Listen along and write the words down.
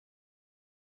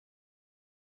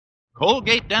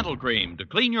Colgate Dental Cream to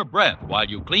clean your breath while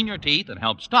you clean your teeth and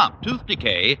help stop tooth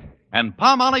decay, and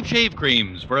Palmolive Shave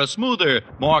Creams for a smoother,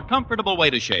 more comfortable way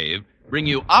to shave, bring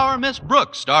you Our Miss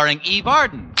Brooks, starring Eve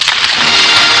Arden. It's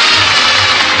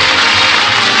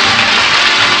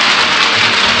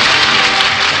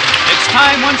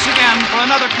time once again for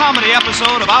another comedy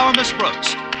episode of Our Miss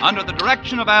Brooks, under the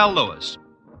direction of Al Lewis.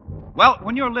 Well,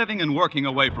 when you're living and working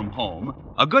away from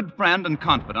home, a good friend and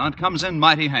confidant comes in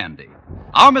mighty handy.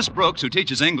 Our Miss Brooks, who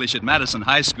teaches English at Madison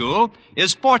High School,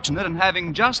 is fortunate in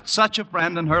having just such a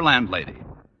friend in her landlady.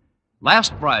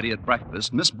 Last Friday at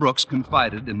breakfast, Miss Brooks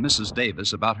confided in Mrs.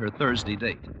 Davis about her Thursday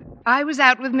date. I was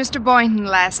out with Mr. Boynton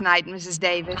last night, Mrs.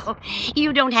 Davis. Oh,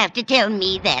 you don't have to tell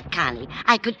me that, Connie.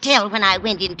 I could tell when I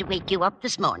went in to wake you up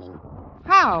this morning.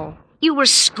 How? You were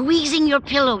squeezing your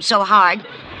pillow so hard,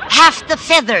 half the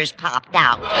feathers popped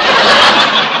out.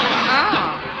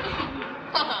 Oh.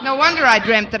 No wonder I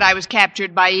dreamt that I was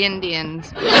captured by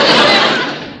Indians.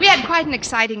 We had quite an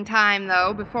exciting time,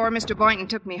 though, before Mr. Boynton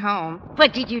took me home.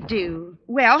 What did you do?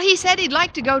 Well, he said he'd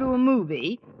like to go to a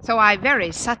movie, so I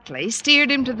very subtly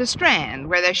steered him to the Strand,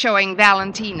 where they're showing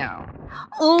Valentino.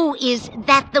 Oh, is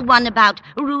that the one about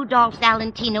Rudolph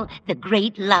Valentino, the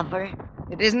great lover?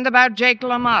 It isn't about Jake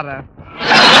LaMotta.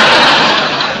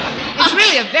 It's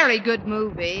really a very good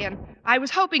movie, and I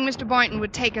was hoping Mr. Boynton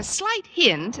would take a slight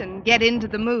hint and get into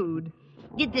the mood.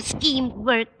 Did the scheme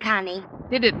work, Connie?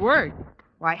 Did it work?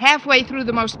 Why, halfway through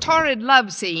the most torrid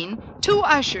love scene, 2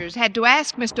 ushers had to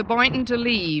ask Mr. Boynton to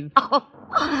leave. Oh,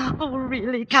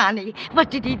 really, Connie? What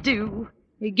did he do?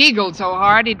 He giggled so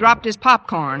hard he dropped his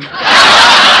popcorn.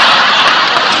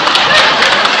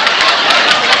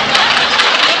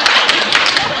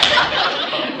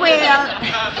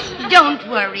 Well, don't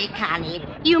worry, Connie.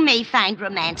 You may find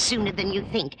romance sooner than you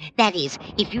think. That is,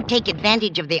 if you take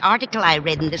advantage of the article I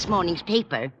read in this morning's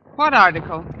paper. What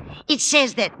article? It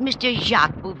says that Mr.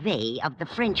 Jacques Bouvet of the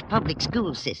French public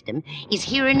school system is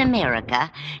here in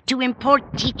America to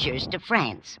import teachers to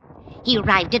France. He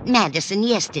arrived at Madison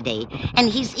yesterday, and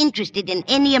he's interested in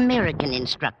any American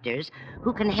instructors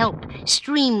who can help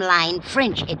streamline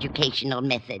French educational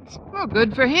methods. Well,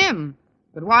 good for him.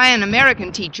 But why an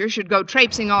American teacher should go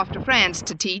traipsing off to France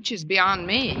to teach is beyond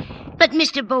me. But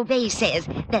Mr. Beauvais says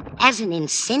that as an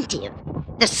incentive,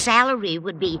 the salary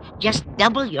would be just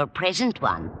double your present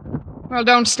one. Well,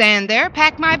 don't stand there.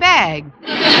 Pack my bag.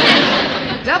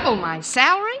 Double my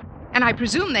salary? And I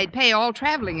presume they'd pay all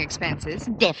traveling expenses.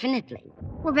 Definitely.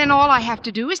 Well, then all I have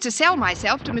to do is to sell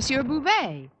myself to Monsieur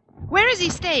Bouvet. Where is he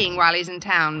staying while he's in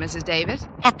town, Mrs. Davis?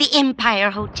 At the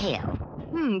Empire Hotel.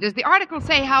 Does the article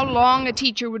say how long a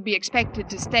teacher would be expected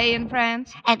to stay in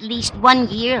France? At least 1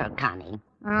 year, Connie.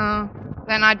 Oh,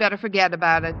 then I'd better forget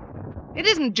about it. It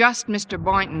isn't just Mr.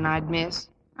 Boynton I'd miss.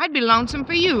 I'd be lonesome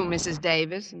for you, Mrs.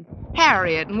 Davis, and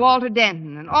Harriet and Walter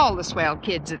Denton and all the swell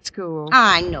kids at school.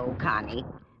 I know, Connie.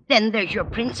 Then there's your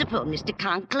principal, Mr.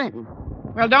 Conklin.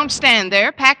 Well, don't stand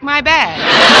there. Pack my bag.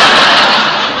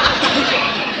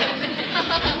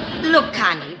 Look,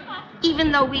 Connie,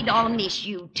 even though we'd all miss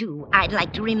you, too, I'd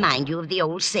like to remind you of the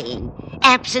old saying,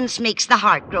 absence makes the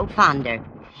heart grow fonder.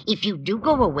 If you do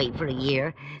go away for a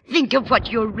year, think of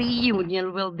what your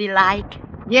reunion will be like.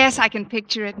 Yes, I can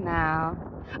picture it now.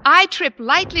 I trip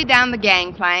lightly down the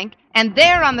gangplank, and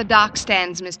there on the dock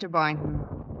stands Mr. Boynton.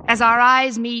 As our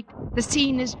eyes meet, the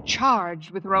scene is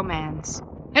charged with romance.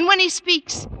 And when he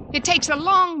speaks, it takes a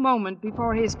long moment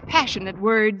before his passionate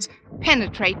words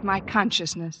penetrate my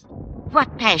consciousness.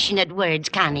 What passionate words,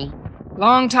 Connie?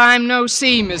 Long time no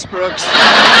see, Miss Brooks.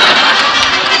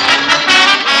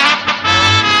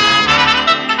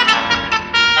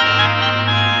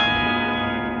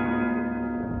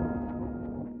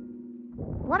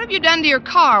 What have you done to your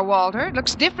car, Walter? It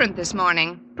looks different this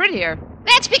morning. Prettier.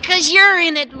 That's because you're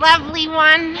in it, lovely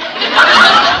one.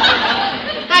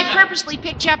 I purposely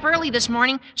picked you up early this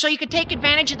morning so you could take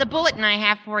advantage of the bulletin I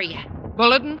have for you.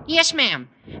 Bulletin? Yes, ma'am.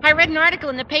 I read an article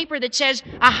in the paper that says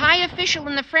a high official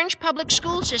in the French public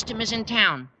school system is in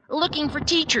town, looking for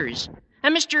teachers. A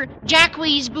Mr. Jacques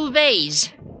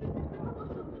Bouvet.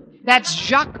 That's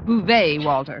Jacques Bouvet,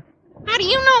 Walter. How do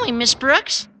you know him, Miss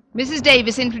Brooks? Mrs.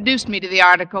 Davis introduced me to the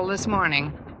article this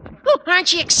morning. Oh,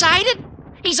 aren't you excited?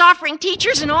 He's offering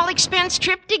teachers an all-expense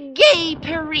trip to Gay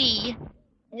Paris.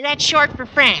 That's short for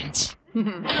France.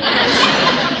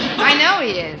 I know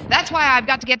he is. That's why I've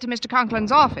got to get to Mr.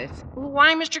 Conklin's office.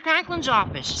 Why Mr. Conklin's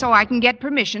office? So I can get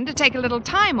permission to take a little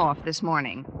time off this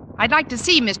morning. I'd like to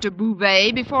see Mr.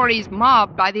 Bouvet before he's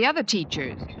mobbed by the other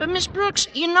teachers. But, Miss Brooks,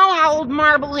 you know how old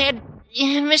Marblehead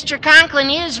Mr. Conklin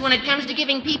is when it comes to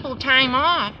giving people time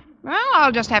off. Well,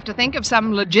 I'll just have to think of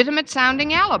some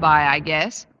legitimate-sounding alibi, I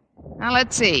guess. Now,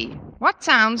 let's see. What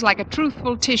sounds like a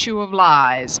truthful tissue of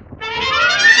lies?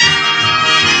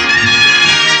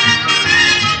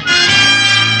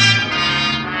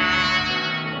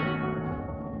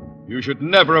 You should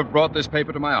never have brought this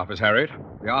paper to my office, Harriet.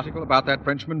 The article about that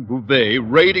Frenchman Bouvet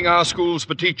raiding our schools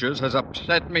for teachers has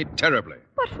upset me terribly.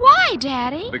 But why,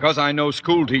 Daddy? Because I know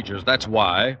school teachers, that's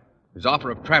why. His offer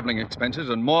of traveling expenses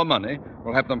and more money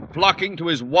will have them flocking to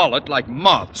his wallet like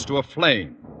moths to a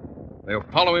flame. They'll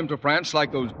follow him to France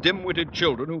like those dim-witted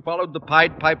children who followed the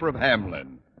Pied Piper of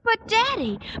Hamelin. But,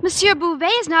 Daddy, Monsieur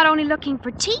Bouvet is not only looking for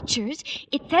teachers.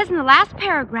 It says in the last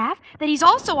paragraph that he's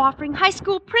also offering high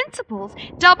school principals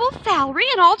double salary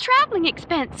and all traveling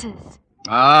expenses.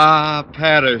 Ah,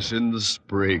 Paris in the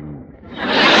spring.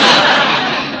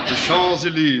 The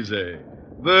Champs-Élysées.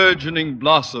 Virgining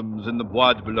blossoms in the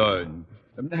Bois de Boulogne.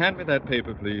 Hand me that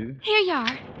paper, please. Here you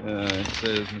are. It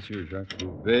says Monsieur Jacques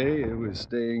Bouvet, who is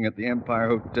staying at the Empire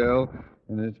Hotel,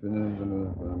 and it's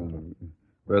been...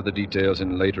 Further details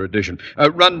in a later edition.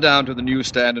 Run down to the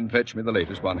newsstand and fetch me the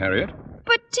latest one, Harriet.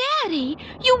 But, Daddy,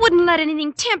 you wouldn't let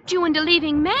anything tempt you into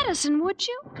leaving Madison, would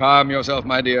you? Calm yourself,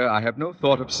 my dear. I have no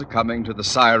thought of succumbing to the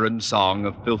siren song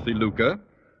of filthy lucre.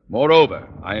 Moreover,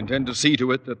 I intend to see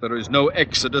to it that there is no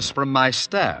exodus from my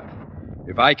staff.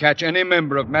 If I catch any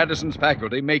member of Madison's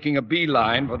faculty making a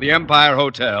beeline for the Empire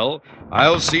Hotel,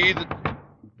 I'll see that...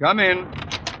 Come in.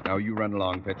 Now, you run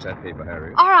along. Fetch that paper,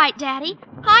 Harriet. All right, Daddy.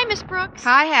 Hi, Miss Brooks.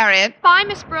 Hi, Harriet. Bye,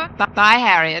 Miss Brooks. Bye,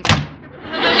 Harriet.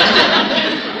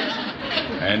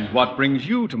 And what brings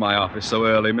you to my office so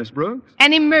early, Miss Brooks?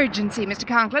 An emergency, Mr.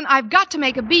 Conklin. I've got to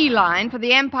make a beeline for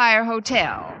the Empire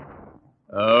Hotel.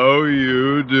 Oh,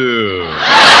 you do.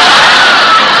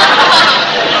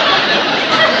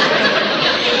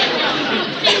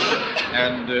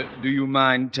 And do you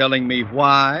mind telling me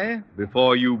why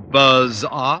before you buzz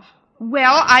off?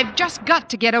 Well, I've just got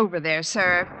to get over there,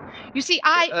 sir. You see,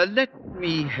 Let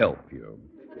me help you.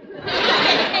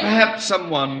 Perhaps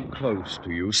someone close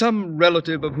to you, some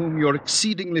relative of whom you're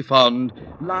exceedingly fond,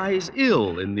 lies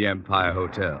ill in the Empire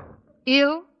Hotel.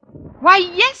 Ill? Why,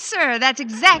 yes, sir. That's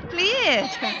exactly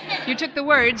it. You took the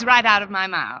words right out of my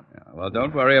mouth. Well,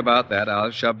 don't worry about that. I'll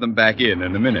shove them back in a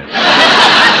minute.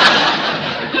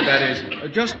 That is,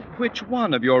 just which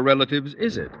one of your relatives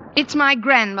is it? It's my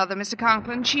grandmother, Mr.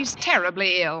 Conklin. She's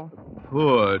terribly ill.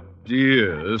 Poor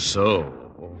dear soul.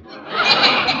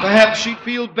 Perhaps she'd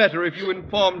feel better if you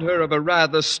informed her of a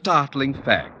rather startling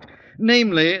fact.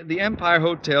 Namely, the Empire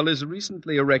Hotel is a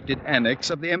recently erected annex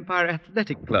of the Empire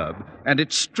Athletic Club, and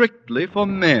it's strictly for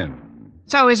men.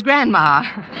 So is Grandma.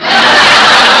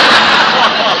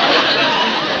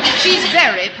 She's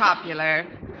very popular.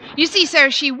 You see,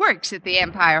 sir, she works at the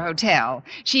Empire Hotel.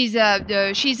 She's a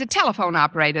telephone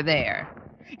operator there.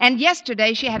 And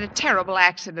yesterday she had a terrible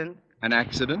accident. An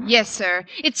accident? Yes, sir.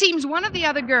 It seems one of the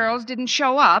other girls didn't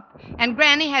show up, and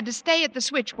Granny had to stay at the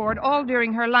switchboard all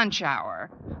during her lunch hour.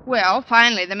 Well,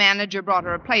 finally, the manager brought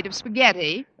her a plate of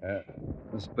spaghetti.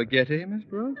 Spaghetti, Miss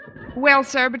Brooks? Well,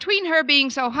 sir, between her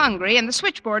being so hungry and the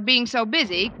switchboard being so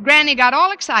busy, Granny got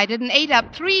all excited and ate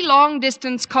up 3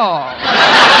 long-distance calls.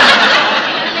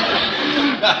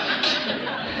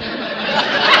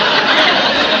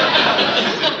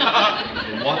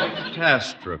 What a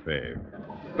catastrophe.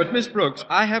 But, Miss Brooks,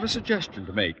 I have a suggestion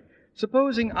to make.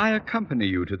 Supposing I accompany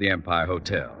you to the Empire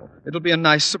Hotel. It'll be a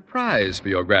nice surprise for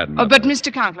your grandmother. Oh, but,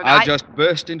 Mr. Conklin, I'll just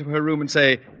burst into her room and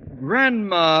say,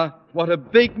 Grandma, what a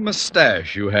big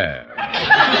mustache you have.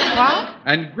 What?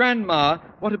 And, Grandma,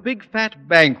 what a big fat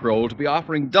bankroll to be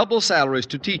offering double salaries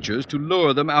to teachers to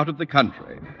lure them out of the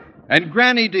country. And,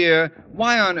 Granny, dear,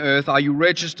 why on earth are you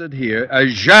registered here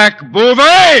as Jacques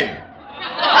Bouvet?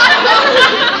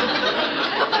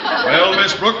 Well,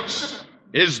 Miss Brooks,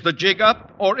 is the jig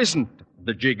up or isn't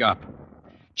the jig up?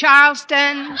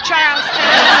 Charleston.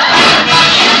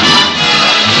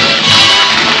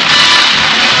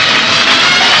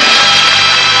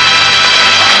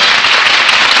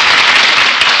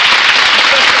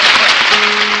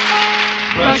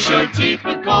 Brush your teeth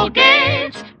with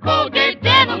Colgate. Colgate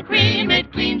Dental Cream.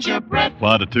 It cleans your breath.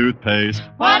 What a toothpaste.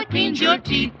 What it cleans your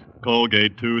teeth.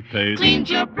 Colgate toothpaste.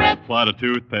 Cleans your breath. What a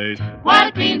toothpaste. What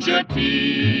it cleans your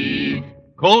teeth.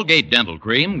 Colgate Dental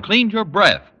Cream cleans your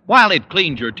breath while it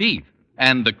cleans your teeth.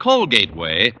 And the Colgate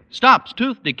way stops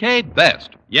tooth decay best.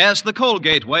 Yes, the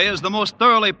Colgate way is the most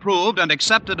thoroughly proved and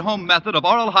accepted home method of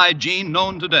oral hygiene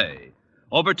known today.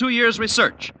 Over 2 years'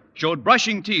 research showed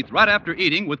brushing teeth right after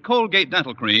eating with Colgate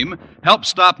Dental Cream helps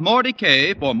stop more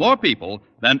decay for more people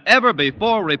than ever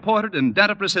before reported in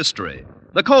dentifrice history.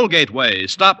 The Colgate way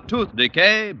stops tooth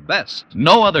decay best.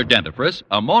 No other dentifrice,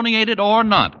 ammoniated or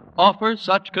not, offers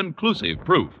such conclusive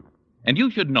proof. And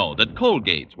you should know that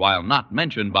Colgate's, while not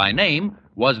mentioned by name,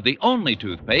 was the only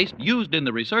toothpaste used in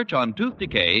the research on tooth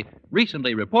decay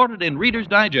recently reported in Reader's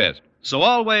Digest. So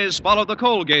always follow the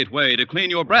Colgate way to clean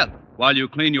your breath while you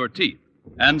clean your teeth.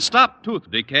 And stop tooth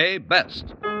decay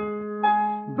best.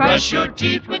 Brush your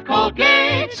teeth with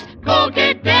Colgate.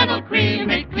 Colgate Dental Cream.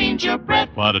 It cleans your breath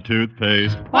What a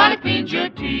toothpaste. while it cleans your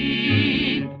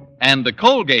teeth. And the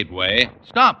Colgate way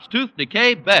stops tooth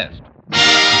decay best.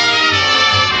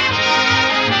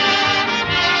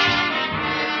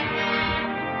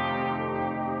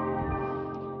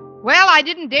 Well, I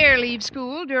didn't dare leave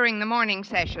school during the morning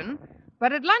session,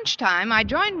 but at lunchtime I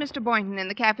joined Mr. Boynton in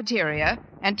the cafeteria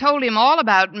and told him all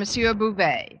about Monsieur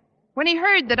Bouvet. When he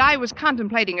heard that I was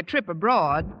contemplating a trip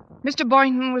abroad, Mr.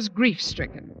 Boynton was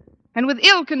grief-stricken. And with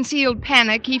ill-concealed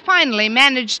panic, he finally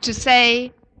managed to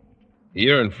say,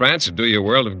 Here in France would do you a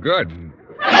world of good.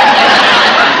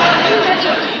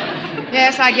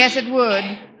 Yes, I guess it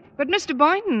would. But, Mr.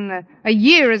 Boynton, a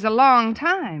year is a long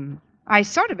time. I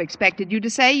sort of expected you to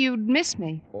say you'd miss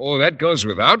me. Oh, that goes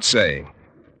without saying.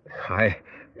 I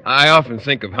often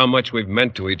think of how much we've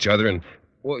meant to each other, and,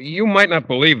 well, you might not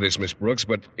believe this, Miss Brooks,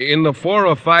 but in the 4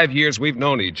 or 5 years we've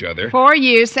known each other... 4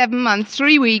 years, 7 months,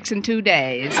 3 weeks, and 2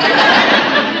 days.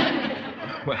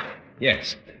 Well,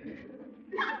 yes.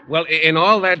 Well, in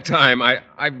all that time,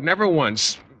 I've never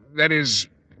once... That is,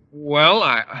 well,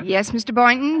 Yes, Mr.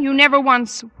 Boynton, you never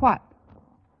once what?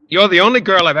 You're the only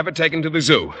girl I've ever taken to the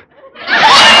zoo.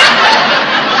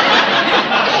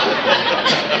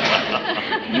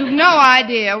 You've no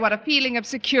idea what a feeling of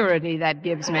security that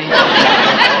gives me.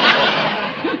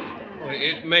 Well,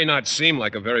 it may not seem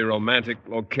like a very romantic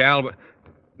locale, but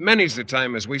many's the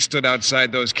time as we stood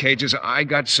outside those cages, I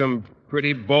got some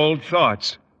pretty bold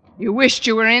thoughts. You wished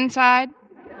you were inside?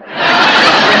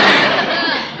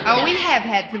 Oh, we have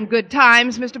had some good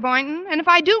times, Mr. Boynton, and if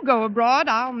I do go abroad,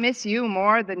 I'll miss you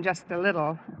more than just a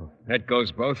little. That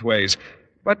goes both ways.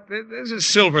 But there's a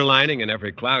silver lining in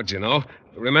every cloud, you know.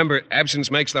 Remember, absence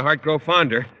makes the heart grow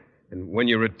fonder. And when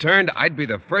you returned, I'd be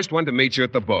the first one to meet you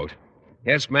at the boat.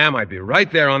 Yes, ma'am, I'd be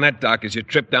right there on that dock as you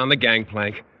trip down the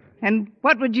gangplank. And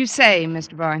what would you say,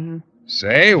 Mr. Boynton?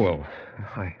 Say? Well,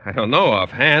 I don't know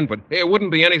offhand, but it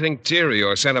wouldn't be anything teary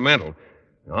or sentimental.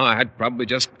 No, I'd probably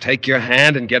just take your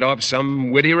hand and get off some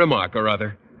witty remark or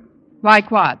other. Like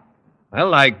what? Well,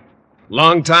 like,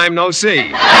 long time no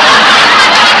see.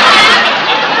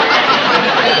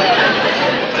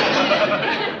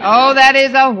 Oh, that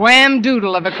is a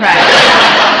wham-doodle of a crack.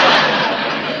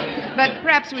 But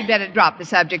perhaps we'd better drop the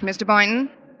subject, Mr.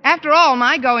 Boynton. After all,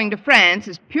 my going to France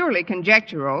is purely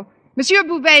conjectural. Monsieur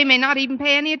Bouvet may not even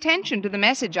pay any attention to the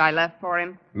message I left for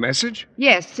him. Message?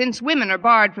 Yes, since women are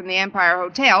barred from the Empire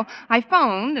Hotel, I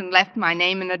phoned and left my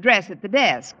name and address at the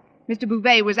desk. Mr.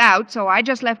 Bouvet was out, so I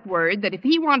just left word that if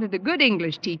he wanted a good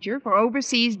English teacher for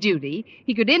overseas duty,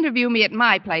 he could interview me at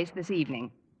my place this evening.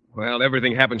 Well,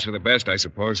 everything happens for the best, I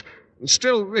suppose.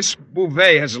 Still, this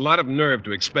Bouvet has a lot of nerve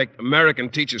to expect American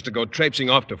teachers to go traipsing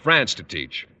off to France to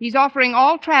teach. He's offering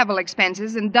all travel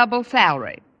expenses and double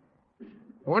salary.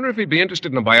 I wonder if he'd be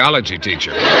interested in a biology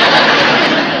teacher.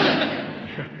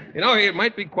 You know, it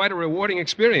might be quite a rewarding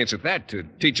experience at that, to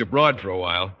teach abroad for a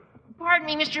while. Pardon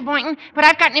me, Mr. Boynton, but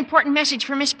I've got an important message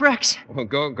for Miss Brooks. Well,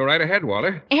 go right ahead,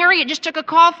 Walter. Harriet just took a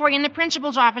call for you in the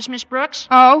principal's office, Miss Brooks.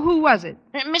 Oh, who was it?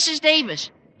 Mrs.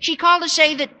 Davis. She called to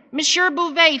say that Monsieur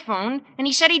Bouvet phoned, and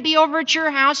he said he'd be over at your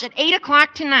house at 8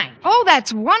 o'clock tonight. Oh,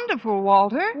 that's wonderful,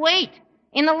 Walter. Wait.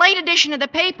 In the late edition of the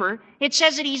paper, it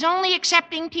says that he's only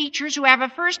accepting teachers who have a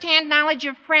first-hand knowledge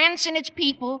of France and its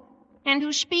people and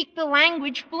who speak the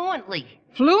language fluently.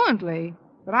 Fluently?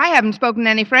 But I haven't spoken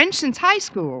any French since high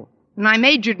school, and I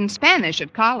majored in Spanish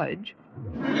at college.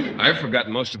 I've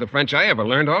forgotten most of the French I ever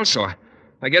learned also.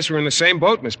 I guess we're in the same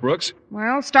boat, Miss Brooks.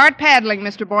 Well, start paddling,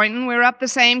 Mr. Boynton. We're up the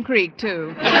same creek,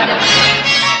 too.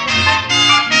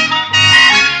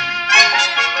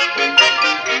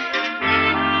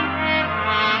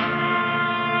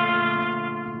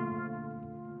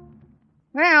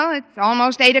 Well, it's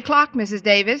almost 8 o'clock, Mrs.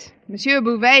 Davis. Monsieur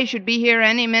Bouvet should be here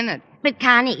any minute. But,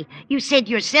 Connie, you said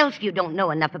yourself you don't know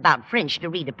enough about French to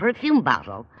read a perfume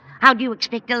bottle. How do you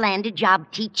expect to land a job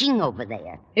teaching over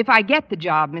there? If I get the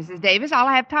job, Mrs. Davis, I'll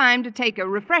have time to take a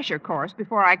refresher course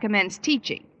before I commence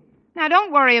teaching. Now,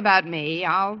 don't worry about me.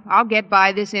 I'll get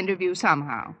by this interview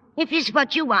somehow. If it's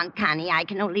what you want, Connie, I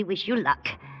can only wish you luck.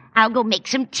 I'll go make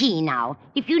some tea now.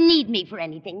 If you need me for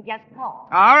anything, just call.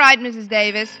 All right, Mrs.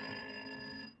 Davis.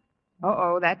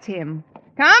 Uh-oh, that's him.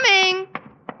 Coming!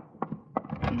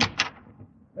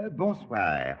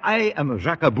 Bonsoir. I am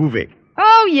Jacques Bouvet.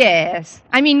 Oh, yes.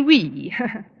 I mean, oui.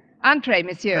 Entrez,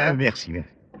 monsieur. Merci.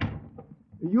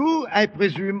 You, I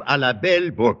presume, are La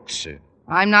Belle Brooks.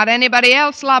 I'm not anybody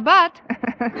else, La Butte.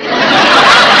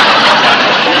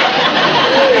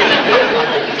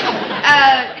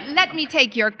 Let me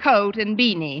take your coat and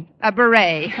beanie, a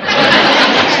beret.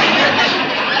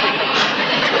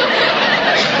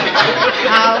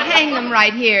 I'll hang them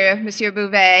right here, Monsieur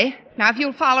Bouvet. Now, if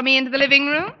you'll follow me into the living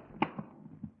room.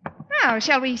 Now,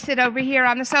 shall we sit over here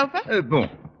on the sofa? Bon.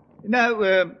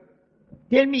 Now,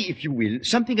 tell me, if you will,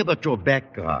 something about your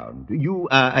background. You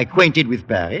are acquainted with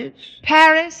Paris?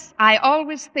 Paris, I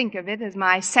always think of it as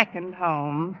my second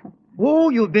home. Oh,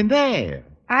 you've been there.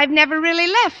 I've never really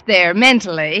left there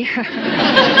mentally. Oh,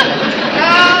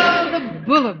 the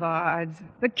boulevards,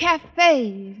 the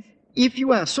cafes. If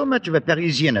you are so much of a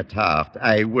Parisian at heart,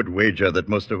 I would wager that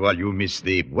most of all you miss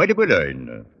the Bois de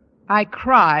Boulogne. I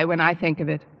cry when I think of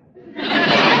it.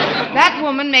 That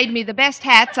woman made me the best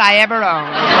hats I ever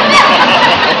owned.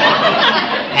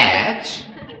 Hats?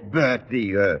 But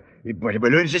the Bois de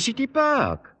Boulogne is a city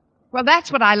park. Well, that's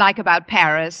what I like about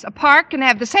Paris. A park can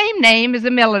have the same name as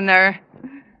a milliner.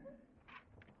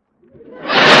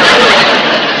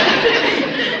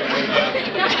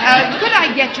 Could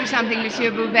I get you something,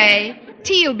 Monsieur Bouvet?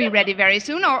 Tea will be ready very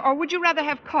soon, or would you rather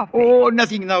have coffee? Oh,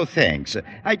 nothing now, thanks.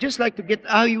 I just like to get,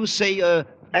 how you say,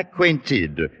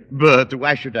 acquainted. But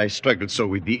why should I struggle so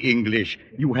with the English?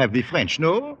 You have the French,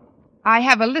 no? I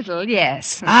have a little,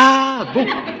 yes. Ah, bon.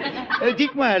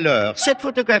 Dites-moi alors, cette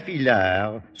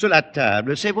photographie-là, sur la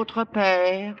table, c'est votre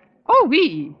père? Oh,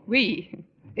 oui, oui.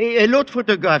 Et l'autre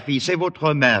photographie, c'est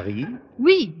votre mari?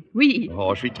 Oui, oui.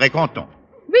 Oh, je suis très content.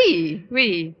 Oui,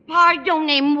 oui.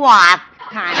 Pardonnez-moi,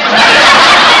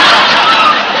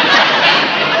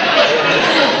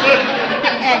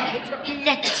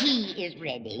 the tea is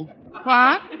ready.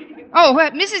 What? Oh,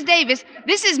 Mrs. Davis,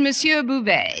 this is Monsieur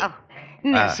Bouvet. Oh,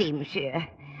 merci, monsieur.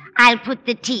 I'll put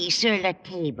the tea sur la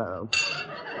table.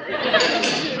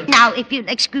 Now, if you'll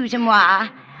excuse-moi,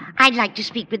 I'd like to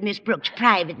speak with Miss Brooks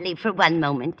privately for one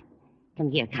moment.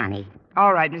 Come here, Connie.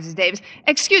 All right, Mrs. Davis.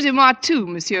 Excusez-moi, too,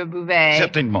 Monsieur Bouvet.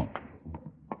 Certainement.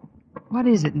 What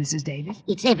is it, Mrs. Davis?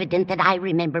 It's evident that I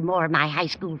remember more of my high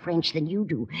school French than you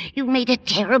do. You made a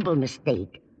terrible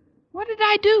mistake. What did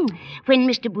I do? When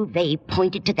Mr. Bouvet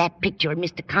pointed to that picture of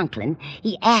Mr. Conklin,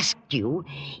 he asked you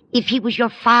if he was your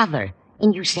father,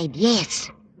 and you said yes.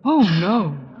 Oh,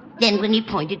 no. Then when he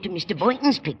pointed to Mr.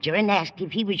 Boynton's picture and asked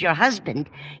if he was your husband,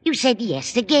 you said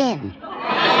yes again.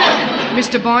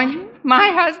 Mr. Boynton?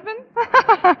 My husband?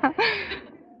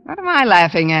 What am I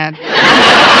laughing at? What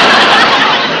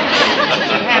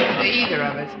happened to either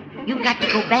of us? You've got to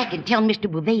go back and tell Mr.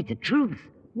 Bouvet the truth.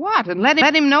 What, and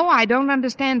let him know I don't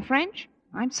understand French?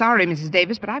 I'm sorry, Mrs.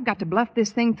 Davis, but I've got to bluff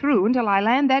this thing through until I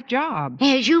land that job.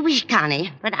 As you wish,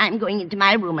 Connie, but I'm going into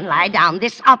my room and lie down.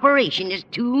 This operation is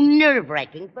too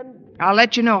nerve-wracking for me. I'll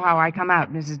let you know how I come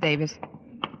out, Mrs. Davis.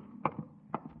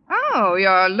 Oh,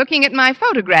 you're looking at my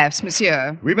photographs,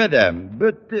 monsieur. Oui, madame,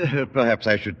 but perhaps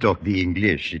I should talk the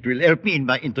English. It will help me in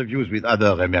my interviews with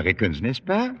other Americans, n'est-ce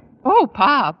pas? Oh,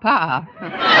 pa.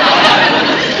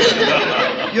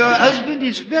 Your husband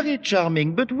is very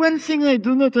charming, but one thing I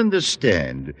do not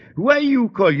understand. Why you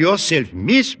call yourself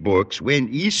Miss Brooks when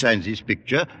he signs his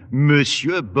picture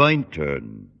Monsieur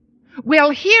Boynton? Well,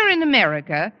 here in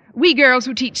America, we girls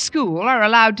who teach school are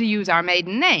allowed to use our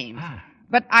maiden names.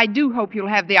 But I do hope you'll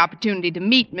have the opportunity to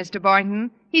meet Mr.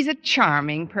 Boynton. He's a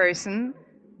charming person,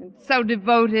 and so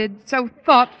devoted, so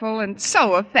thoughtful, and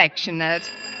so affectionate.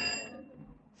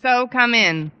 So come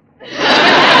in.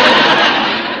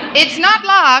 It's not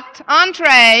locked.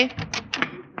 Entree.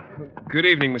 Good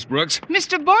evening, Miss Brooks.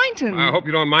 Mr. Boynton. I hope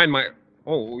you don't mind my...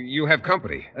 Oh, you have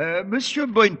company. Monsieur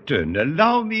Boynton,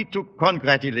 allow me to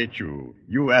congratulate you.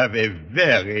 You have a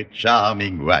very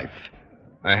charming wife.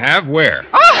 I have? Where?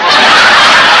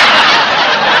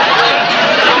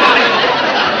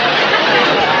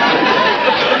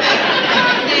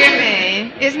 Dear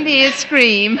me, isn't he a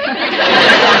scream?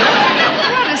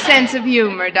 What a sense of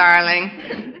humor, darling.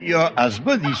 Your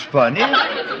husband is funny.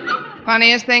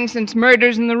 Funniest thing since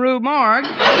Murders in the Rue Morgue.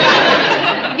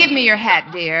 Give me your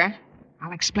hat, dear.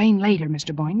 I'll explain later,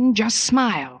 Mr. Boynton. Just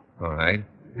smile. All right.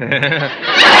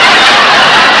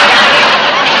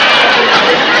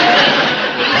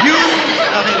 You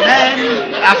are a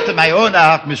man after my own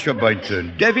heart, Monsieur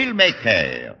Boynton. Devil may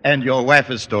care. And your wife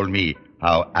has told me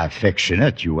how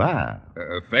affectionate you are.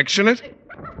 Affectionate?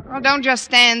 Well, don't just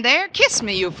stand there. Kiss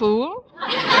me, you fool.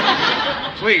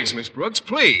 Please, Miss Brooks,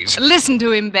 please. Listen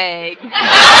to him beg.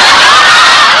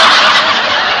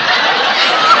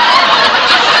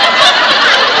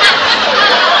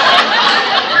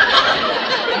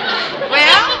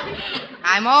 Well,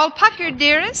 I'm all puckered,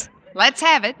 dearest. Let's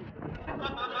have it.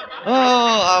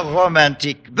 Oh, how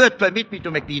romantic. But permit me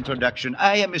to make the introduction.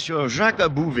 I am Monsieur Jacques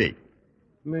Bouvet.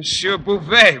 Monsieur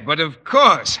Bouvet, but of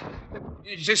course.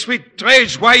 Je suis très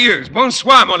joyeuse.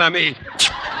 Bonsoir, mon ami.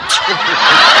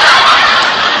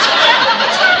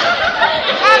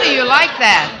 How do you like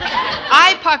that?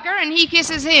 I pucker and he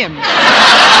kisses him.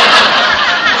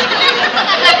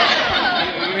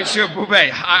 Monsieur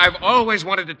Bouvet, I've always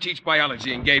wanted to teach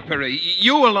biology in Gay Paris.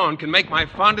 You alone can make my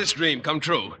fondest dream come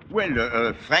true.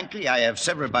 Well, frankly, I have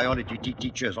several biology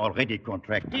teachers already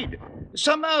contracted.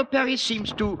 Somehow Paris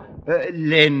seems to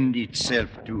lend itself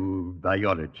to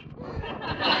biology.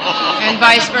 And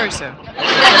vice versa.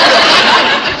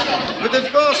 But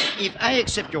of course, if I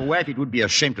accept your wife, it would be a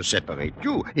shame to separate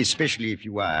you, especially if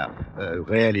you are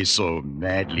really so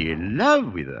madly in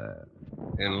love with her.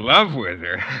 In love with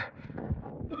her?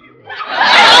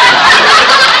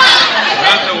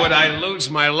 Rather would I lose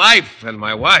my life and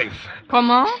my wife.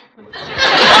 Comment?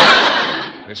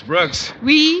 Miss Brooks.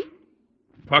 Oui?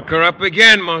 Pucker up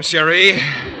again, mon chéri.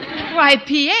 Why,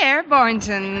 Pierre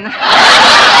Boynton.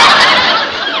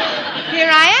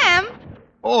 Here I am.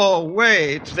 Oh,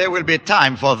 wait. There will be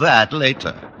time for that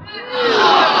later.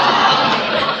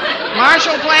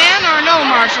 Marshall Plan or no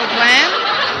Marshall Plan?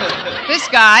 This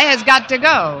guy has got to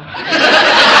go.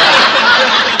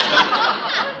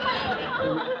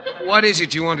 What is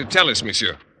it you want to tell us,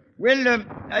 monsieur? Well,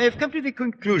 I have come to the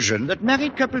conclusion that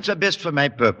married couples are best for my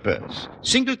purpose.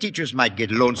 Single teachers might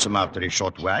get lonesome after a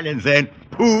short while, and then,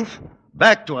 poof,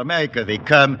 back to America they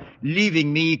come,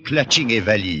 leaving me clutching a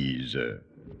valise.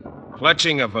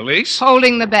 Clutching a valise?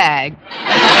 Holding the bag.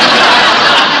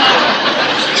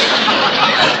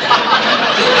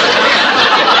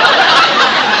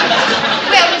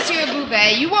 Well, Monsieur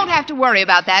Bouvet, you won't have to worry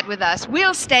about that with us.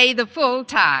 We'll stay the full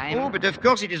time. Oh, but of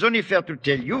course it is only fair to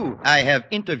tell you I have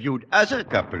interviewed other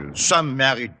couples, some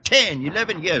married 10,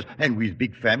 11 years, and with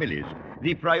big families.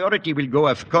 The priority will go,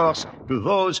 of course, to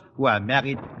those who are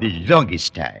married the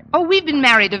longest time. Oh, we've been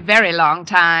married a very long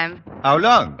time. How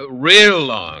long? Real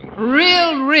long.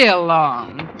 Real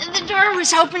long. The door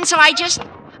was open, so I just...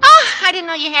 Oh, I didn't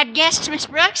know you had guests, Miss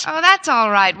Brooks. Oh, that's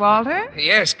all right, Walter.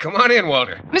 Yes, come on in,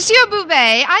 Walter. Monsieur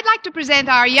Bouvet, I'd like to present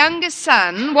our youngest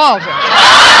son, Walter.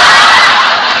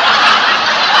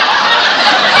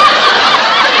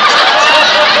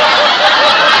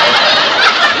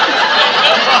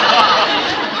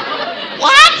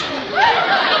 What?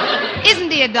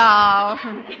 Isn't he a doll?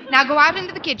 Now go out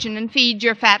into the kitchen and feed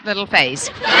your fat little face.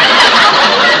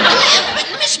 But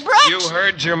Miss Brooks... You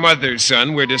heard your mother,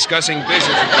 son. We're discussing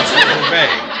business with Monsieur Bouvet.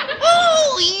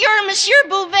 Oh, you're Monsieur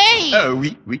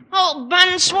Bouvet. Oui. Oh,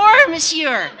 bonsoir,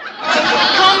 monsieur.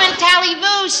 Comment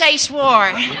allez-vous, say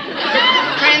swore.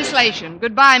 Translation.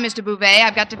 Goodbye, Mr. Bouvet.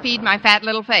 I've got to feed my fat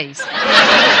little face. You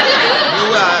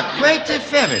are quite a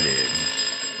family.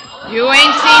 You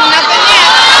ain't seen nothing yet.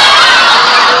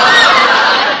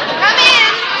 Come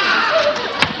in.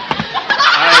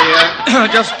 I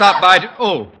just stopped by to...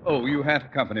 Oh, you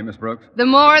have company, Miss Brooks. The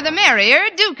more the merrier.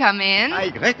 Do come in. I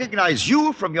recognize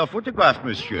you from your photograph,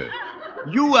 monsieur.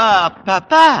 You are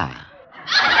Papa.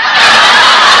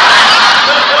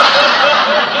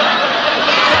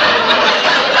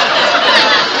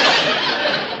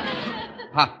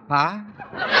 Papa?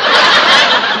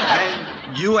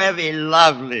 And you have a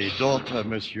lovely daughter,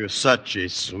 monsieur. Such a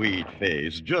sweet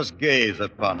face. Just gaze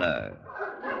upon her.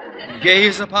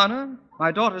 Gaze upon her?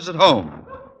 My daughter's at home.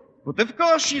 But of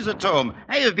course she's at home.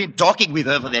 I have been talking with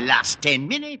her for the last 10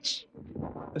 minutes.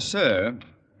 Sir,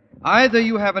 either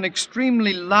you have an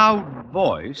extremely loud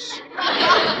voice,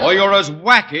 or you're as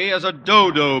wacky as a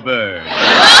dodo bird.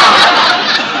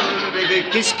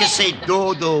 Qu'est-ce que c'est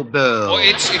dodo bird? Oh,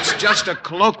 it's just a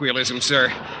colloquialism,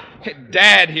 sir.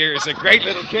 Dad here is a great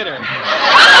little kidder.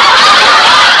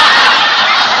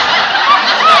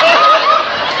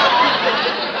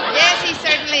 Yes, he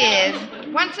certainly is.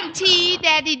 Want some tea,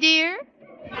 Daddy dear?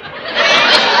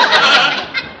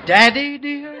 Daddy,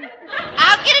 dear?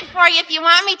 I'll get it for you if you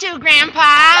want me to, Grandpa.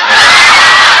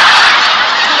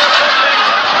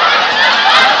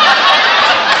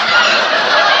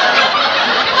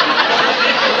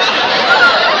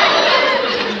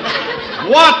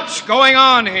 What's going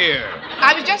on here?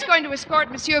 I was just going to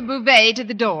escort Monsieur Bouvet to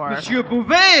the door. Monsieur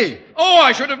Bouvet! Oh,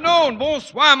 I should have known.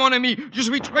 Bonsoir, mon ami. Je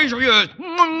suis très joyeuse.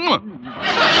 Well,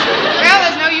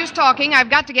 there's no use talking. I've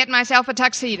got to get myself a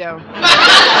tuxedo.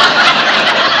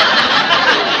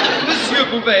 Monsieur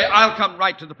Bouvet, I'll come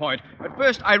right to the point. At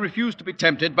first, I refused to be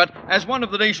tempted, but as one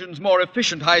of the nation's more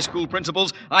efficient high school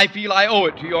principals, I feel I owe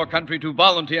it to your country to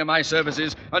volunteer my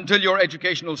services until your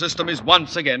educational system is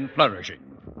once again flourishing.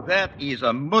 That is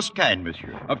most kind,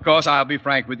 monsieur. Of course, I'll be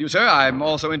frank with you, sir. I'm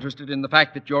also interested in the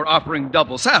fact that you're offering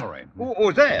double salary.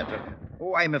 That?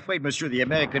 Oh, I'm afraid, monsieur, the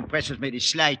American press has made a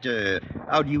slight,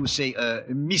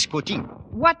 misquoting.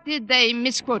 What did they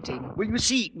misquoting? Well, you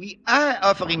see, we are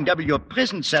offering double your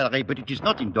present salary, but it is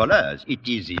not in dollars. It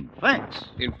is in francs.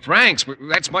 In francs?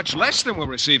 That's much less than we're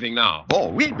receiving now. Oh,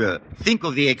 oui, but think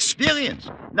of the experience.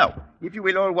 Now, if you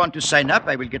will all want to sign up,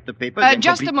 I will get the papers.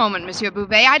 Just a moment, Monsieur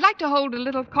Bouvet. I'd like to hold a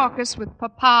little caucus with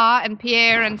Papa and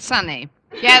Pierre and Sonny.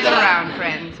 Gather around,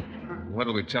 friends.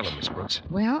 What'll we tell him, Miss Brooks?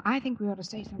 Well, I think we ought to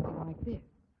say something like this.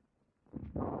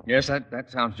 Yes,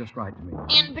 that sounds just right to me.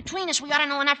 And between us, we ought to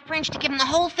know enough French to give him the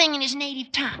whole thing in his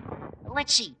native tongue.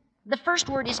 Let's see. The first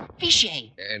word is fichier.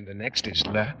 And the next is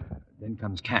le. Then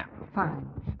comes camp. Fine.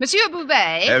 Monsieur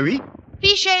Bouvet. Oui?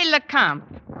 Fichez le camp.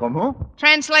 Comment?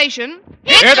 Translation.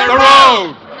 Hit the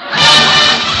road!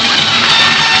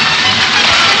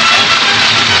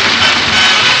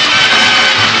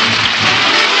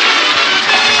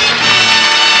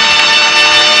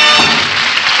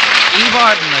 Eve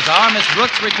Arden as our Miss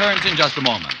Brooks returns in just a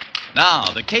moment. Now,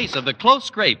 the case of the close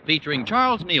scrape featuring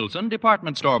Charles Nielsen,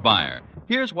 department store buyer.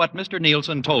 Here's what Mr.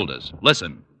 Nielsen told us.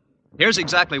 Listen. Here's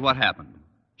exactly what happened.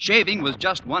 Shaving was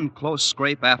just one close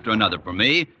scrape after another for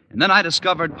me, and then I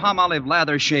discovered Palmolive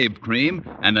Lather Shave Cream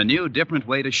and a new, different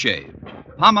way to shave.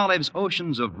 Palmolive's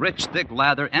oceans of rich, thick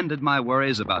lather ended my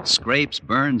worries about scrapes,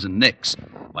 burns, and nicks.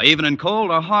 Why, even in cold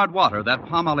or hard water, that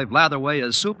Palmolive Lather Way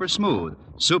is super smooth,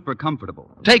 super comfortable.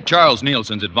 Take Charles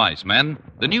Nielsen's advice, men.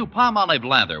 The new Palmolive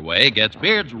Lather Way gets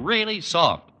beards really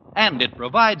soft, and it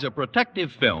provides a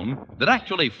protective film that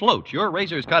actually floats your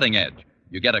razor's cutting edge.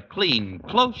 You get a clean,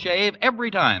 close shave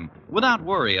every time, without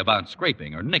worry about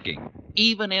scraping or nicking,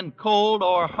 even in cold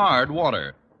or hard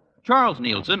water. Charles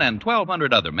Nielsen and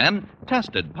 1,200 other men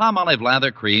tested Palmolive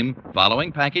Lather Cream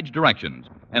following package directions,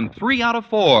 and 3 out of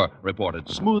 4 reported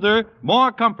smoother,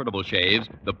 more comfortable shaves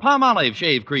the Palmolive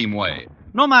Shave Cream way,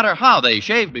 no matter how they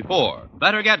shaved before.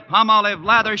 Better get Palmolive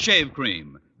Lather Shave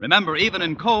Cream. Remember, even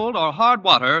in cold or hard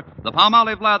water, the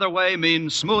Palmolive Lather Way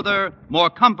means smoother, more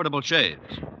comfortable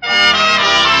shaves.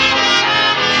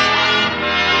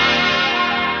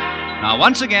 Now,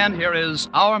 once again, here is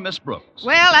our Miss Brooks.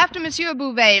 Well, after Monsieur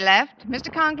Bouvet left,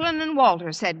 Mr. Conklin and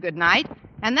Walter said goodnight,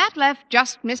 and that left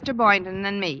just Mr. Boynton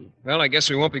and me. Well, I guess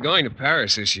we won't be going to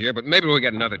Paris this year, but maybe we'll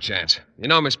get another chance. You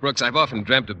know, Miss Brooks, I've often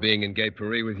dreamt of being in Gay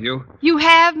Paris with you. You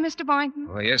have, Mr. Boynton?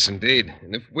 Oh, yes, indeed.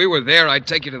 And if we were there, I'd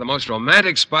take you to the most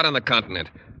romantic spot on the continent,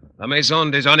 La Maison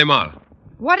des Animaux.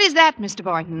 What is that, Mr.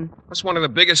 Boynton? That's one of the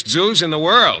biggest zoos in the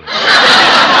world.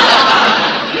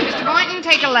 Mr. Boynton,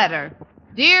 take a letter.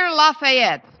 Dear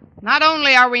Lafayette, not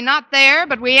only are we not there,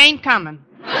 but we ain't coming.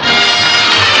 This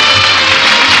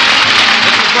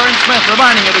is Vern Smith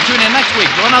reminding you to tune in next week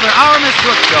for another Our Miss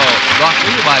Brooks show, brought to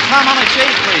you by Palmolive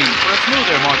Shave Cream for a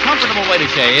smoother, more comfortable way to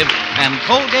shave, and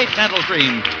Colgate Dental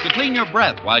Cream to clean your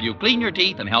breath while you clean your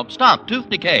teeth and help stop tooth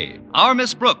decay. Our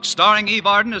Miss Brooks, starring Eve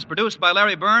Arden, is produced by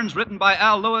Larry Burns, written by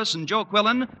Al Lewis and Joe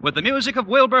Quillen, with the music of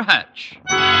Wilbur Hatch.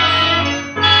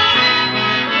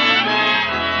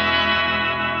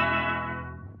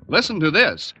 Listen to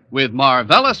this. With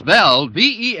Marvelous Vel,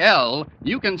 V-E-L,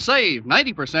 you can save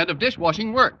 90% of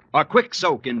dishwashing work. A quick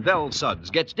soak in Vel suds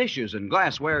gets dishes and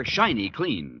glassware shiny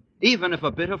clean. Even if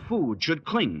a bit of food should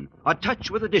cling, a touch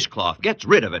with a dishcloth gets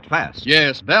rid of it fast.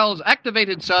 Yes, Vel's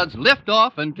activated suds lift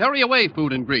off and carry away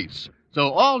food and grease.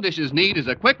 So all dishes need is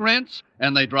a quick rinse,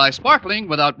 and they dry sparkling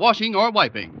without washing or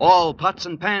wiping. All pots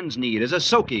and pans need is a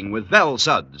soaking with Vel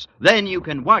suds. Then you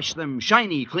can wash them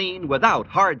shiny clean without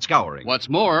hard scouring. What's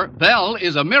more, Vel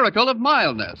is a miracle of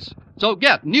mildness. So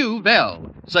get new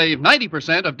Vel. Save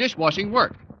 90% of dishwashing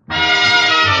work.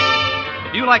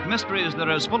 If you like mysteries that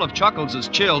are as full of chuckles as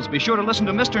chills, be sure to listen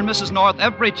to Mr. and Mrs. North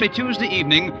every Tuesday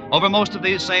evening over most of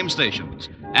these same stations.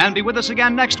 And be with us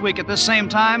again next week at this same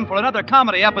time for another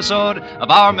comedy episode of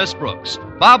Our Miss Brooks.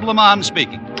 Bob Lamont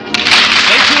speaking.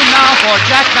 Stay tuned now for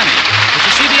Jack Benny. This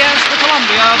is CBS, the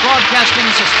Columbia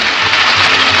Broadcasting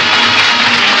System.